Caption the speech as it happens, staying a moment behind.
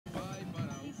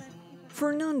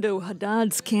Fernando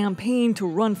Haddad's campaign to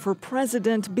run for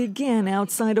president began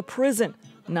outside a prison.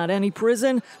 Not any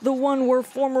prison, the one where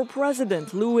former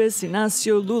President Luiz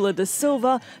Inacio Lula da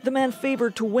Silva, the man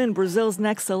favored to win Brazil's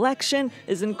next election,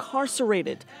 is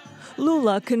incarcerated.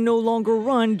 Lula can no longer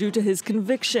run due to his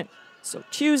conviction. So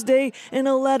Tuesday, in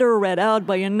a letter read out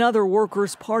by another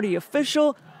Workers' Party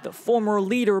official, the former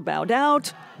leader bowed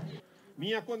out.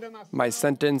 My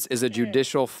sentence is a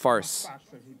judicial farce.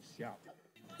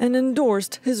 And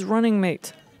endorsed his running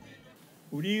mate.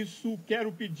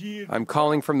 I'm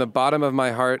calling from the bottom of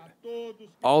my heart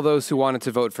all those who wanted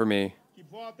to vote for me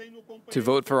to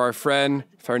vote for our friend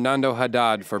Fernando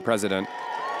Haddad for president.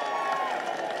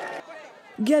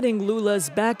 Getting Lula's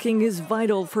backing is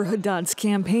vital for Haddad's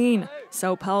campaign.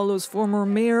 Sao Paulo's former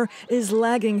mayor is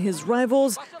lagging his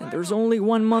rivals, and there's only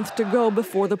 1 month to go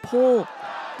before the poll.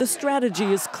 The strategy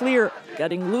is clear,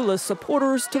 getting Lula's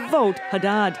supporters to vote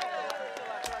Haddad.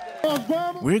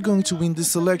 We're going to win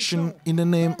this election in the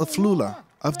name of Lula,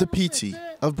 of the PT,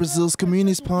 of Brazil's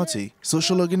Communist Party,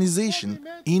 social organization,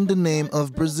 in the name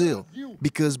of Brazil,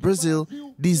 because Brazil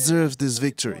deserves this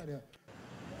victory.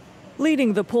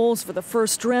 Leading the polls for the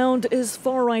first round is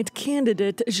far-right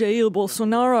candidate Jair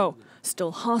Bolsonaro,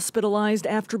 still hospitalized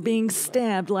after being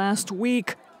stabbed last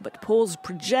week. But polls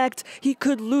project he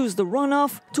could lose the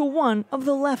runoff to one of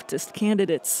the leftist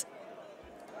candidates.